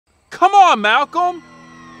Come on, Malcolm.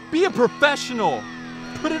 Be a professional.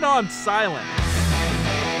 Put it on silent.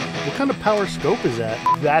 What kind of power scope is that?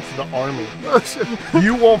 That's the Army.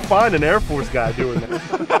 You won't find an Air Force guy doing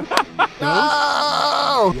that.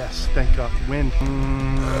 No! Yes, thank God. Win.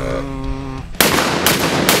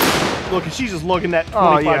 Look, and she's just lugging that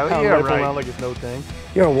 25-pound rifle around like it's no thing.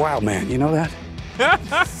 You're a wild man, you know that?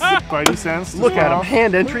 Spidey sense. Look at him,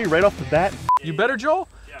 hand entry right off the bat. You better, Joel?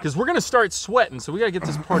 Because we're gonna start sweating, so we gotta get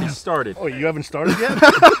this party started. Oh, you haven't started yet?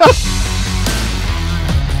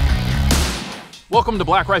 Welcome to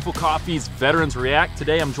Black Rifle Coffee's Veterans React.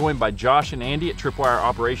 Today I'm joined by Josh and Andy at Tripwire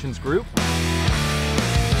Operations Group.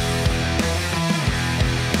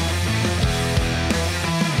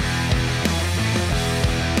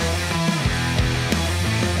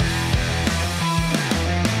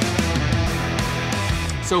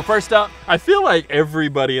 So first up, I feel like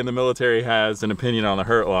everybody in the military has an opinion on the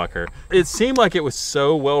Hurt Locker. It seemed like it was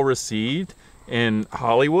so well received in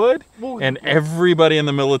Hollywood, and everybody in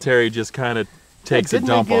the military just kind of takes a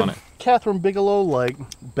dump on it. Catherine Bigelow, like,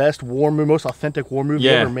 best war movie, most authentic war movie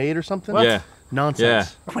ever made or something? What? Yeah.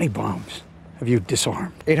 Nonsense. How many bombs have you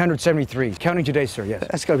disarmed? 873. Counting today, sir, yes.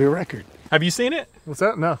 That's gotta be a record. Have you seen it? What's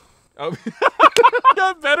that? No. Oh. I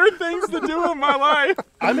got better things to do in my life.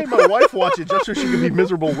 I made my wife watch it just so she could be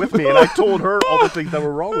miserable with me, and I told her all the things that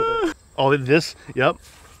were wrong with it. Oh, this, yep.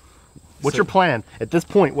 What's your plan? At this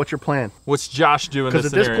point, what's your plan? What's Josh doing? Because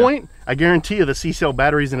at this point, I guarantee you the C-cell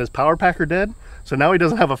batteries in his power pack are dead. So now he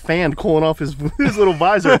doesn't have a fan cooling off his little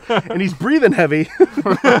visor, and he's breathing heavy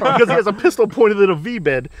because he has a pistol pointed at a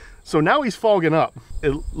V-bed. So now he's fogging up.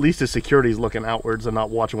 At least his security's looking outwards and not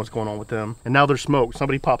watching what's going on with him. And now there's smoke.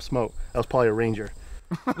 Somebody popped smoke. That was probably a Ranger.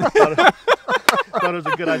 Thought it was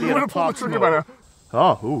a good idea to pop smoke.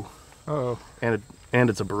 Oh, ooh. Uh-oh. And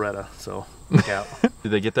it's a Beretta, so look out.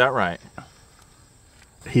 Did they get that right?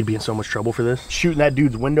 He'd be in so much trouble for this. Shooting that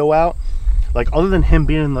dude's window out. Like, other than him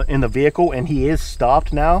being in the vehicle, and he is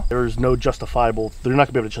stopped now, there's no justifiable, they're not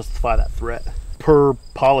gonna be able to justify that threat. Per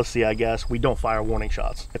policy, I guess, we don't fire warning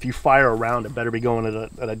shots. If you fire a round, it better be going at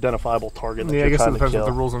an identifiable target that I you're guess it trying to depends kill. what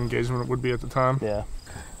the rules of engagement would be at the time. Yeah.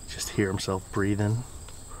 Just hear himself breathing.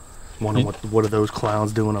 Wondering what are those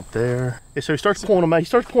clowns doing up there? Yeah, so he starts pulling them out. He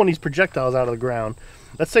starts pulling these projectiles out of the ground.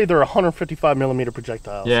 Let's say they're 155 millimeter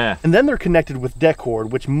projectiles. Yeah. And then they're connected with deck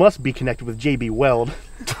cord, which must be connected with JB Weld,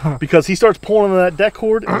 because he starts pulling on that deck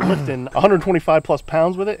cord and lifting 125 plus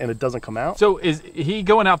pounds with it, and it doesn't come out. So is he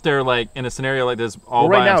going out there like in a scenario like this all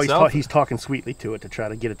right by now himself? he's talking sweetly to it to try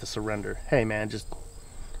to get it to surrender. Hey man, just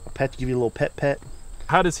give you a little pet.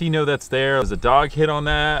 How does he know that's there? Does a dog hit on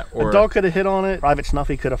that? Or a dog could have hit on it. Private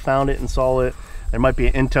Snuffy could have found it and saw it. There might be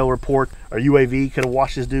an intel report. Or UAV could have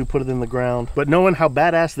watched this dude put it in the ground. But knowing how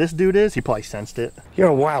badass this dude is, he probably sensed it. You're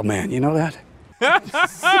a wild man, you know that?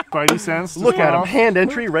 Spidey sense. Look at him, hand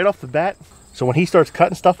entry right off the bat. So when he starts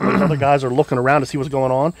cutting stuff, and those other guys are looking around to see what's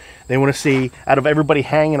going on, they want to see, out of everybody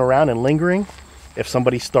hanging around and lingering, if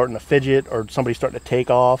somebody's starting to fidget or somebody's starting to take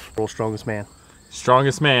off. World's strongest man.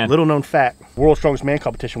 Strongest man. Little known fact, World's Strongest Man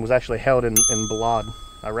competition was actually held in Balad,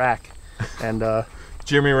 Iraq. And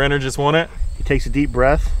Jeremy Renner just won it. He takes a deep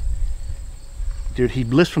breath. Dude, he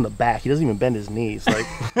lifts from the back. He doesn't even bend his knees. Like,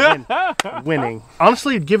 winning.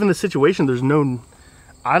 Honestly, given the situation,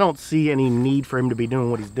 I don't see any need for him to be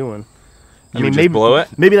doing what he's doing. I mean, maybe blow it.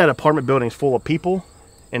 Maybe that apartment building's full of people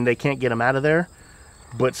and they can't get him out of there.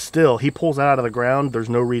 But still, he pulls that out of the ground. There's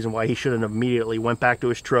no reason why he shouldn't have immediately went back to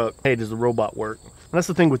his truck. Hey, does the robot work? And that's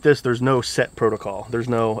the thing with this. There's no set protocol. There's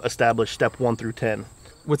no established step 1 through 10.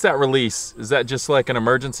 What's that release? Is that just like an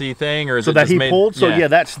emergency thing, or is so it that just he made, pulled? So yeah,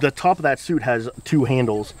 that's the top of that suit has 2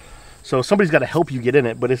 handles. So somebody's got to help you get in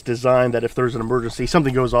it, but it's designed that if there's an emergency,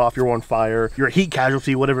 something goes off, you're on fire, you're a heat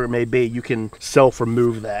casualty, whatever it may be, you can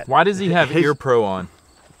self-remove that. Why does he have Ear Pro on?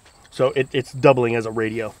 So it's doubling as a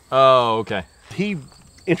radio. Oh, okay. He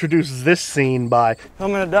introduces this scene by,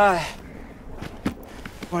 I'm gonna die.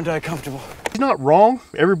 I'm gonna die comfortable. He's not wrong.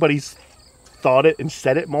 Everybody's thought it and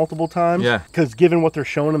said it multiple times. Yeah. Because given what they're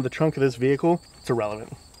showing in the trunk of this vehicle, it's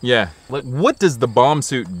irrelevant. Yeah. Like, what does the bomb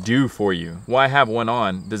suit do for you? Why have one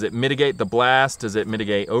on? Does it mitigate the blast? Does it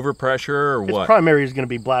mitigate overpressure or what? Its primary is going to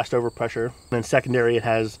be blast overpressure. And then secondary, it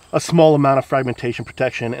has a small amount of fragmentation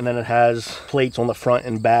protection. And then it has plates on the front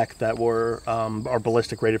and back that are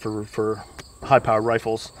ballistic rated for high-powered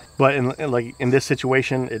rifles. But in this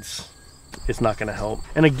situation, it's not going to help.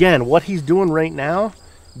 And again, what he's doing right now,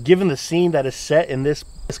 given the scene that is set in this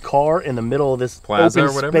car in the middle of this plaza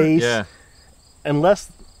open or whatever, space, yeah.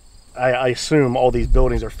 Unless I assume all these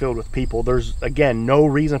buildings are filled with people, there's again no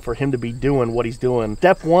reason for him to be doing what he's doing.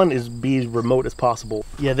 Step 1 is be as remote as possible.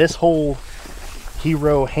 Yeah, this whole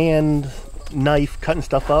hero hand knife cutting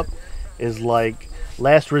stuff up is like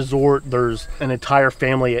last resort. There's an entire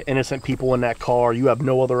family of innocent people in that car. You have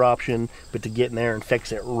no other option but to get in there and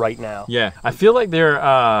fix it right now. Yeah, I feel like they're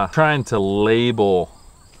trying to label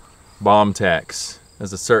bomb techs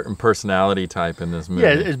as a certain personality type in this movie. Yeah,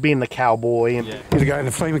 as being the cowboy. And You're the guy in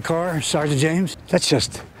the flaming car, Sergeant James? That's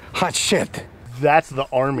just hot shit. that's the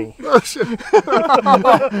Army.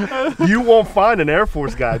 You won't find an Air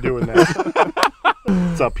Force guy doing that.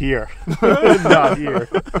 It's up here, not here.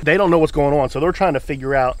 They don't know what's going on, so they're trying to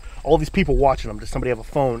figure out, all these people watching them, does somebody have a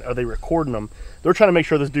phone? Are they recording them? They're trying to make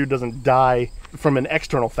sure this dude doesn't die from an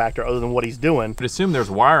external factor other than what he's doing. I'd assume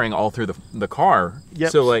there's wiring all through the car.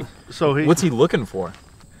 Yep. So like, what's he looking for?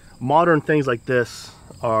 Modern things like this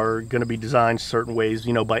are going to be designed certain ways,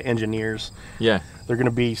 you know, by engineers. Yeah. They're going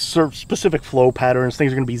to be specific flow patterns.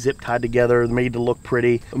 Things are going to be zip tied together, made to look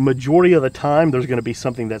pretty. Majority of the time, there's going to be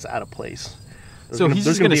something that's out of place. So he's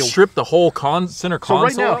just going to strip the whole center console. So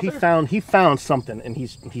right now out he found something, and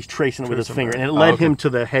he's tracing it with his finger, and it led him to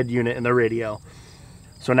the head unit and the radio.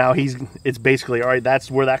 So now it's basically, all right,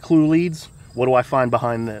 that's where that clue leads. What do I find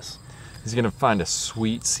behind this? He's going to find a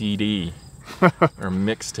sweet CD or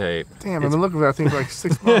mixtape. Damn, I've been looking for that thing for like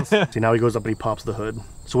 6 months. See, now he goes up and he pops the hood.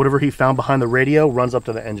 So whatever he found behind the radio runs up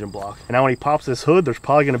to the engine block. And now when he pops this hood, there's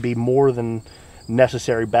probably going to be more than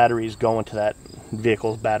necessary batteries going to that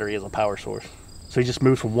vehicle's battery as a power source. So he just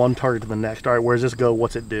moves from one target to the next. All right, where does this go?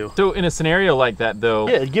 What's it do? So in a scenario like that, though...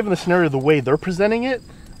 Yeah, given the scenario the way they're presenting it,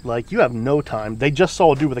 like, you have no time. They just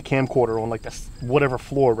saw a dude with a camcorder on, like, this whatever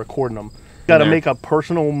floor recording them. Got to make a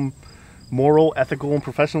personal, moral, ethical, and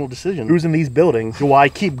professional decision. Who's in these buildings? Do I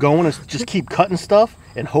keep going and just keep cutting stuff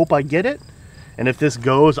and hope I get it? And if this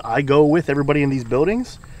goes, I go with everybody in these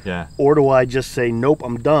buildings? Yeah. Or do I just say, nope,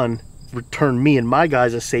 I'm done, return me and my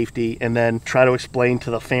guys as safety, and then try to explain to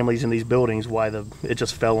the families in these buildings why it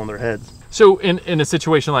just fell on their heads? So in a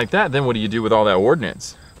situation like that, then what do you do with all that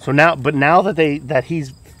ordnance? So now that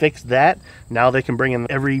he's fixed that, now they can bring in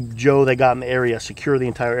every Joe they got in the area, secure the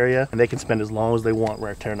entire area, and they can spend as long as they want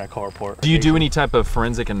right tearing that car apart. Do you do any type of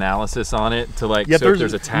forensic analysis on it to like, so if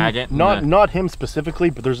there's a tag it? Not him specifically,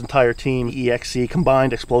 but there's an entire team, EXC,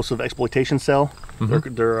 Combined Explosive Exploitation Cell.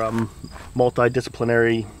 Mm-hmm. They're a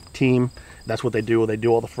multidisciplinary team. That's what they do. They do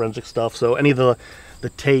all the forensic stuff. So any of the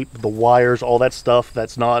tape, the wires, all that stuff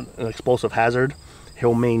that's not an explosive hazard,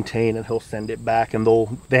 he'll maintain and he'll send it back, and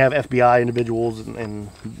they have FBI individuals and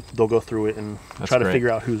they'll go through it and try to figure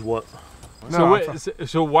out who's what.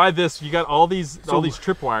 So why this? You got all these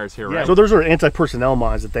tripwires here, right? Yeah. So those are anti-personnel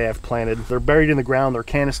mines that they have planted. They're buried in the ground. They're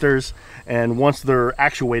canisters, and once they're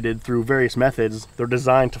actuated through various methods, they're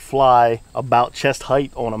designed to fly about chest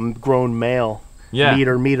height on a grown male,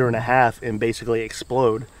 meter and a half, and basically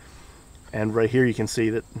explode. And right here you can see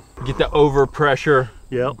that. Get the overpressure.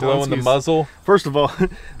 Yep. Blowing the muzzle. First of all,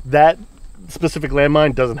 that specific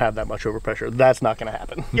landmine doesn't have that much overpressure. That's not going to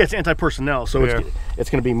happen. Yeah, it's anti-personnel, so it's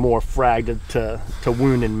going to be more fragged to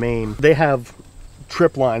wound and maim. They have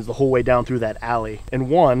trip lines the whole way down through that alley. And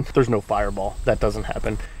one, there's no fireball. That doesn't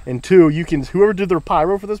happen. And two, whoever did their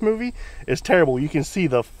pyro for this movie is terrible. You can see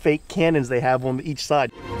the fake cannons they have on each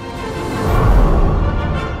side.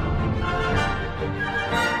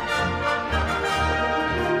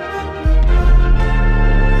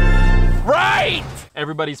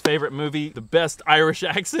 Everybody's favorite movie, the best Irish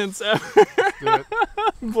accents ever.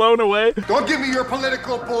 Blown away. Don't give me your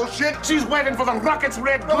political bullshit. She's waiting for the rocket's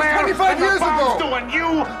red glare. 25 years ago. Doing you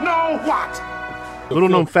know what? Little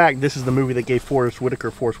known fact, this is the movie that gave Forrest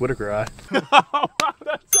Whitaker eye.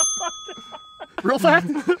 That's real fact?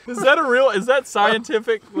 Is that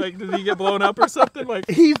scientific? Like, did he get blown up or something? Like,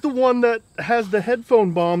 he's the one that has the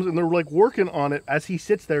headphone bombs, and they're like working on it as he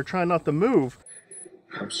sits there trying not to move.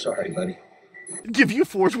 I'm sorry, buddy. Give you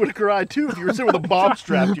Forrest Whitaker eye too if you were sitting with a bomb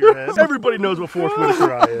strapped to your head. Everybody knows what Forrest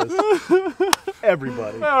Whitaker eye is.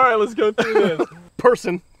 Everybody. All right, let's go through this.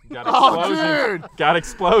 Person. Got explosions. Oh, dude. Got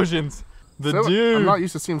explosions. Dude. I'm not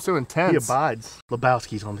used to seeing him so intense. He abides.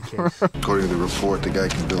 Lebowski's on the case. According to the report, the guy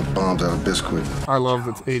can build bombs out of biscuit. I love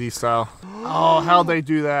the 80s style. Oh, how'd they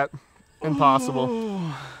do that? Impossible.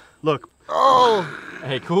 Look. Oh.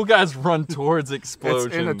 Hey, cool guys run towards explosions.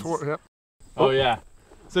 It's in a yep. Oh, yeah.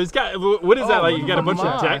 So he's got, what is that, like you got a bunch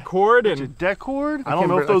of deck cord? Deck cord? I don't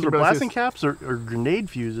know if those are blasting caps or grenade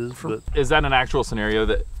fuses. But is that an actual scenario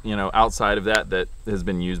that, you know, outside of that has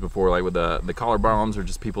been used before, like with the collar bombs, or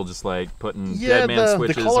just people just like putting dead man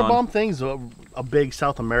switches on? The collar bomb thing's a big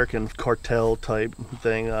South American cartel type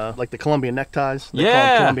thing, like the Colombian neckties. They call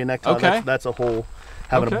them Colombian neckties. Okay. That's a whole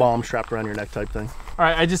having a bomb strapped around your neck type thing. All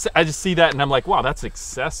right, I just see that and I'm like, wow, that's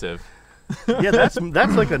excessive. Yeah, that's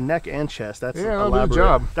like a neck and chest. That's Yeah, elaborate. good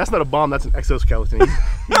job. That's not a bomb. That's an exoskeleton.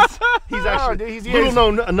 He's actually he's-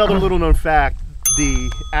 another little known fact.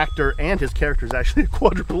 The actor and his character is actually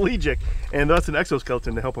quadriplegic, and that's an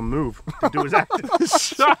exoskeleton to help him move to do his acting.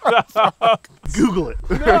 Shut up. Google it.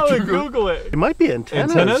 No, Google it. It might be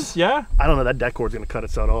antennas. Antennas? Yeah. I don't know. That deck cord's gonna cut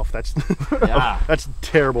itself off. That's Yeah. that's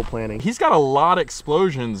terrible planning. He's got a lot of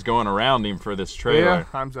explosions going around him for this trailer. Yeah,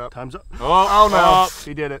 time's up. Time's up. Oh no, oh.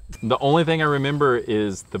 he did it. The only thing I remember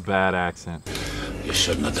is the bad accent. You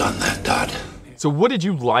shouldn't have done that, Dad. So what did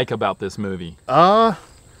you like about this movie?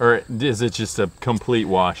 Or is it just a complete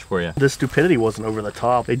wash for you? The stupidity wasn't over the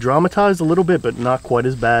top. They dramatized a little bit, but not quite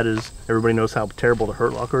as bad as everybody knows how terrible the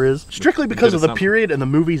Hurt Locker is. Strictly because of the period and the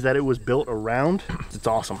movies that it was built around. It's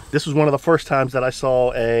awesome. This was one of the first times that I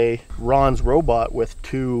saw a Ron's robot with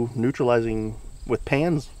two neutralizing, with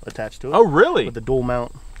pans attached to it. Oh, really? With the dual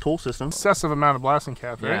mount tool system. Excessive amount of blasting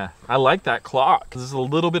caps, right? Yeah, I like that clock. There's a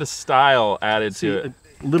little bit of style added to it.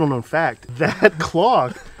 A little known fact, that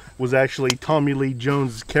clock was actually Tommy Lee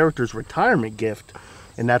Jones' character's retirement gift,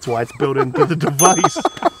 and that's why it's built into the device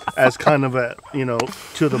as kind of a,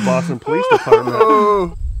 to the Boston Police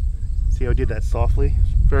Department. See how I did that softly?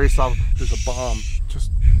 Very soft. There's a bomb.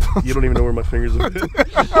 Just You don't even know where my fingers are.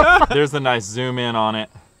 There's a nice zoom in on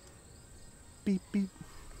it. Beep, beep.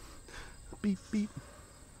 Beep, beep.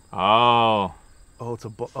 Oh. Oh, it's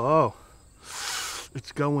a oh.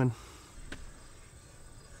 It's going.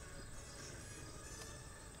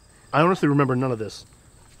 I honestly remember none of this.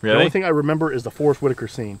 Really? The only thing I remember is the Forrest Whitaker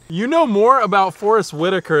scene. You know more about Forrest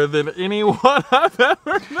Whitaker than anyone I've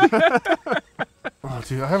ever met. oh,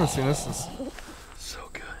 dude, I haven't seen this since. So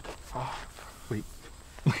good. Wait.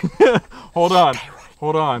 Hold on.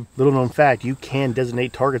 Hold on. Little known fact, you can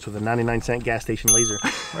designate targets with a 99-cent gas station laser.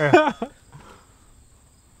 Yeah.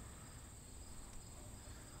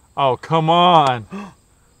 Oh, come on.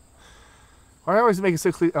 I always make it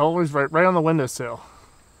 60. Always right on the windowsill.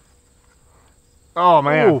 Oh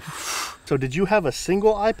man. Oof. So did you have a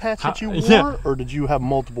single eye patch that you wore, Yeah. or did you have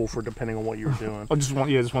multiple for depending on what you were doing? Oh, just one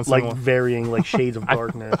Like single. varying, like shades of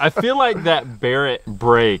darkness. I feel like that Barrett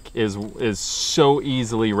brake is so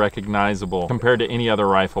easily recognizable compared to any other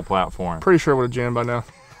rifle platform. Pretty sure it would have jammed by now.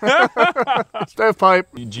 Stovepipe.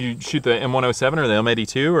 Did you shoot the M107 or the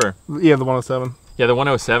M82 or? Yeah, the 107. Yeah, the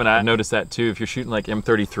 107, I noticed that too. If you're shooting like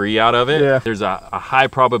M33 out of it, Yeah. there's a high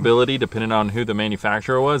probability, depending on who the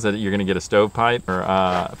manufacturer was, that you're going to get a stovepipe or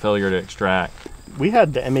failure to extract. We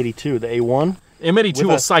had the M82, the A1. M82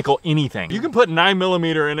 will cycle anything. You can put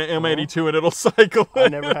 9mm in an M82 and it'll cycle I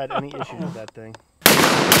it. never had any issues with that thing.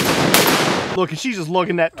 Look, and she's just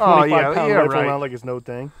lugging that Oh, 25-pound yeah, rifle right. around like it's no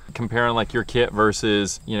thing. Comparing like your kit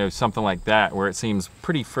versus, something like that where it seems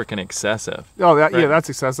pretty freaking excessive. Oh, yeah, Right. that's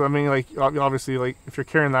excessive. I mean, like, obviously, like, if you're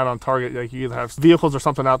carrying that on target, like, you either have vehicles or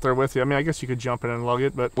something out there with you. I mean, I guess you could jump in and lug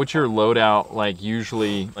it, but What's your loadout like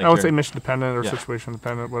usually? Like I would your- say mission dependent or Yeah. situation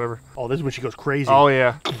dependent, whatever. Oh, this is when she goes crazy. Oh,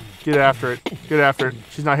 yeah. Get after it. Get after it.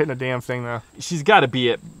 She's not hitting a damn thing, though. She's got to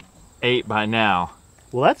be at 8 by now.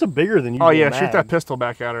 Well, that's a bigger than usual Oh, yeah. mag. Shoot that pistol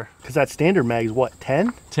back at her. Because that standard mag is what,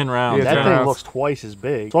 10? 10 rounds. Yeah, That 10 thing rounds. looks twice as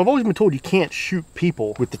big. So I've always been told you can't shoot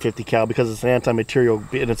people with the 50 cal because it's an anti-material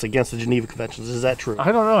and it's against the Geneva Conventions. Is that true?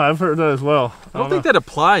 I don't know. I've heard that as well. I don't think that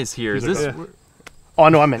applies here. Is this? Yeah. Oh,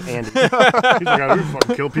 no, I meant Andy. He's like, I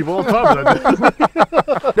fucking kill people all the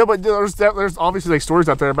time. No, but there's obviously like stories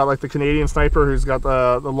out there about like the Canadian sniper who's got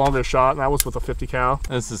the longest shot, and that was with a 50 cal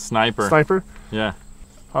This is sniper. sniper. Yeah.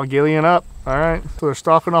 I'll gillian up. All right. So they're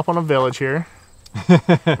stocking up on a village here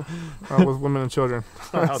with women and children.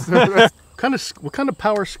 What kind of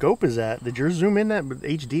power scope is that? Did yours zoom in that with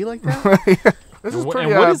HD like that? This is And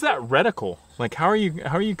pretty. what is that reticle? Like, how are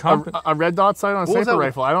you comp? a red dot sight on a What was sniper that?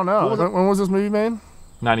 rifle? I don't know. What was that? When was this movie made?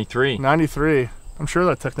 93. 93. I'm sure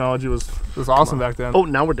that technology was awesome back then. Oh,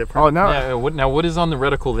 now we're different. Oh, now. Yeah. What is on the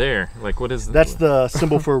reticle there? Like, what is? That's the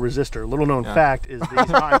symbol for a resistor. Little known fact is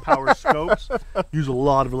these high power scopes use a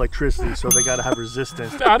lot of electricity, so they got to have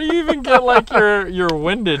resistance. How do you even get like your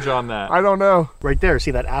windage on that? I don't know. Right there,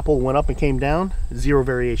 see that apple went up and came down? Zero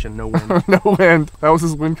variation, no wind. No wind. That was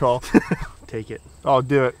his wind call. Take it. Oh,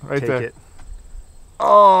 do it right Take there. it.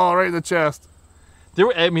 Oh, right in the chest. There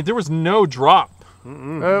was no drop.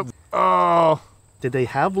 Nope. Oh, Did they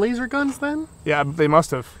have laser guns then? yeah. They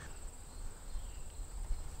must have.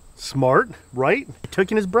 Smart, right?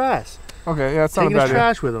 Took in his brass. Okay, yeah, it's not a Taking bad his idea.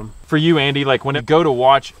 trash with him. For you, Andy, like when you go to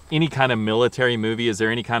watch any kind of military movie, is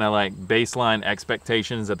there any kind of like baseline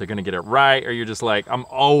expectations that they're going to get it right, or you're just like, I'm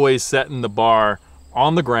always setting the bar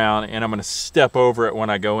on the ground, and I'm gonna step over it when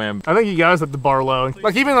I go in. I think you guys at the bar low.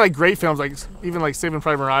 Like even like great films, like even like Saving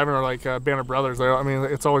Private Ryan or like Band of Brothers. I mean,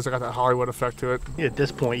 it's always got that Hollywood effect to it. Yeah, at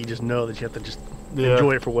this point, you just know that you have to just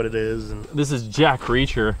enjoy it for what it is. And This is Jack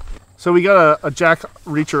Reacher. So we got a Jack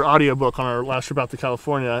Reacher audiobook on our last trip out to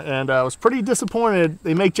California, and I was pretty disappointed.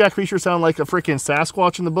 They make Jack Reacher sound like a freaking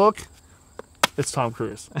Sasquatch in the book. It's Tom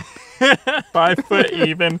Cruise. 5 foot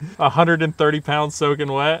even, 130 pounds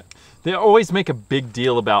soaking wet. They always make a big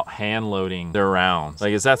deal about hand loading their rounds.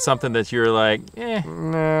 Like, is that something that you're like, eh?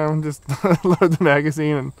 No, just load the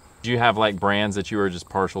magazine. And Do you have like brands that you were just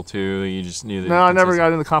partial to? You just knew that? no, I never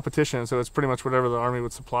got into competition, so it's pretty much whatever the Army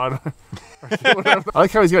would supply. I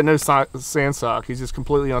like how he's got no sand sock. He's just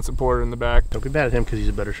completely unsupported in the back. don't be mad at him because he's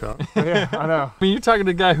a better shot. Yeah, I know. I mean, you're talking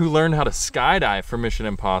to a guy who learned how to skydive for Mission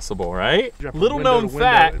Impossible, right? Jump from Little window known to window.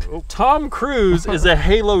 fact, Oh. Tom Cruise is a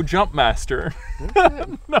Halo jump master.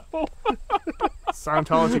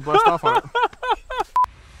 Scientology blessed off on it.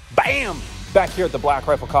 Bam! Back here at the Black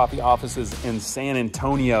Rifle Coffee offices in San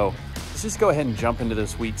Antonio. Let's just go ahead and jump into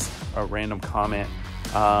this week's random comment.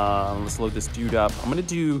 Let's load this dude up. I'm gonna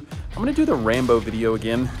do the Rambo video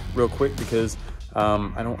again real quick because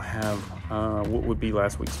I don't have what would be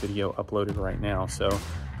last week's video uploaded right now. So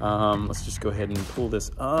let's just go ahead and pull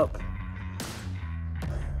this up.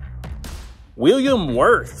 William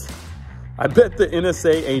Worth. I bet the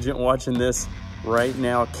NSA agent watching this right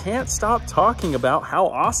now can't stop talking about how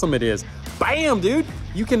awesome it is. Bam, dude.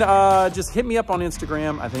 You can just hit me up on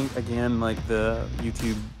Instagram. I think, again, like the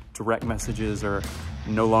YouTube direct messages are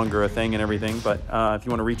no longer a thing and everything. But if you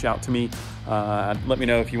want to reach out to me, let me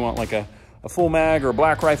know if you want like a Fullmag or a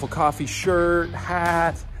Black Rifle Coffee shirt,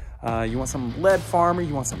 hat. You want some lead farmer,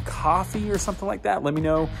 you want some coffee or something like that, let me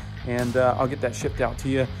know. And I'll get that shipped out to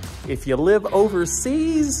you. If you live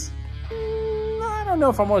overseas, I don't know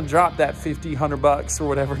if I'm gonna drop that 50, 100 bucks or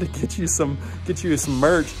whatever to get you some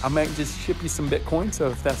merch. I might just ship you some Bitcoin. So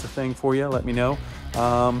if that's a thing for you, let me know.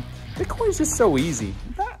 Bitcoin's just so easy.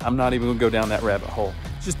 I'm not even gonna go down that rabbit hole.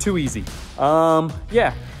 It's just too easy.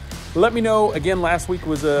 Yeah, let me know. Again, last week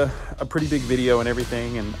was a pretty big video and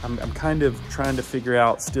everything, and I'm kind of trying to figure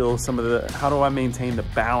out still some of the, how do I maintain the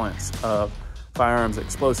balance of firearms,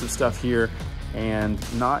 explosive stuff here, and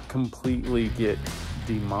not completely get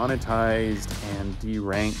demonetized and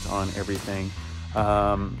deranked on everything.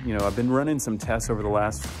 You know, I've been running some tests over the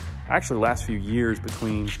last few years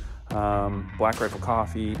between Black Rifle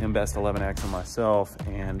Coffee, Invest 11X, and myself,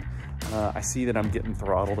 and I see that I'm getting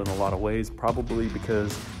throttled in a lot of ways, probably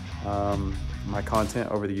because my content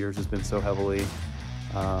over the years has been so heavily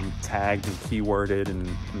tagged and keyworded and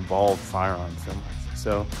involved firearms so much.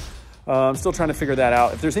 So I'm still trying to figure that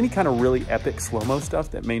out. If there's any kind of really epic slow-mo stuff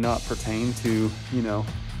that may not pertain to, you know,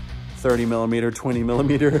 30 millimeter, 20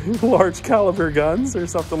 millimeter large caliber guns or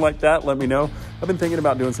something like that, let me know. I've been thinking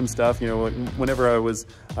about doing some stuff, you know, whenever I was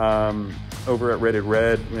over at Rated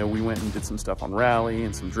Red, you know, we went and did some stuff on rally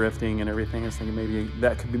and some drifting and everything. I was thinking maybe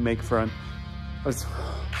that could be make fun.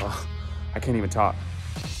 I can't even talk.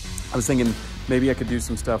 I was thinking maybe I could do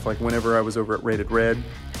some stuff like whenever I was over at Rated Red,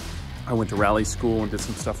 I went to rally school and did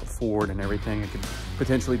some stuff with Ford and everything. I could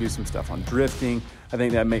potentially do some stuff on drifting. I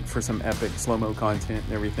think that'd make for some epic slow-mo content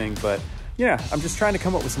and everything. But yeah, I'm just trying to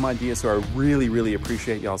come up with some ideas. So I really, really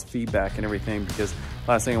appreciate y'all's feedback and everything, because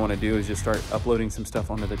last thing I want to do is just start uploading some stuff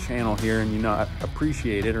onto the channel here and you not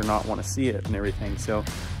appreciate it or not want to see it and everything. So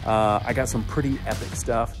I got some pretty epic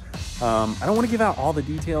stuff. I don't want to give out all the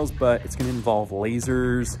details, but it's going to involve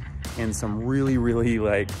lasers and some really, really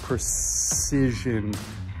like precision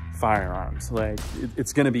firearms. Like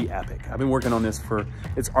it's gonna be epic. I've been working on this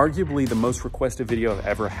it's arguably the most requested video I've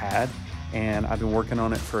ever had, and I've been working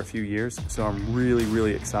on it for a few years. So I'm really,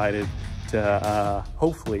 really excited to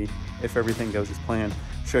hopefully, if everything goes as planned,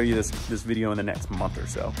 show you this video in the next month or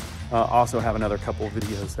so. Also have another couple of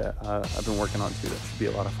videos that I've been working on too that should be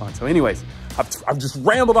a lot of fun. So anyways, I've just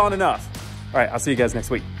rambled on enough. All right, I'll see you guys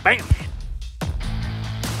next week. Bam!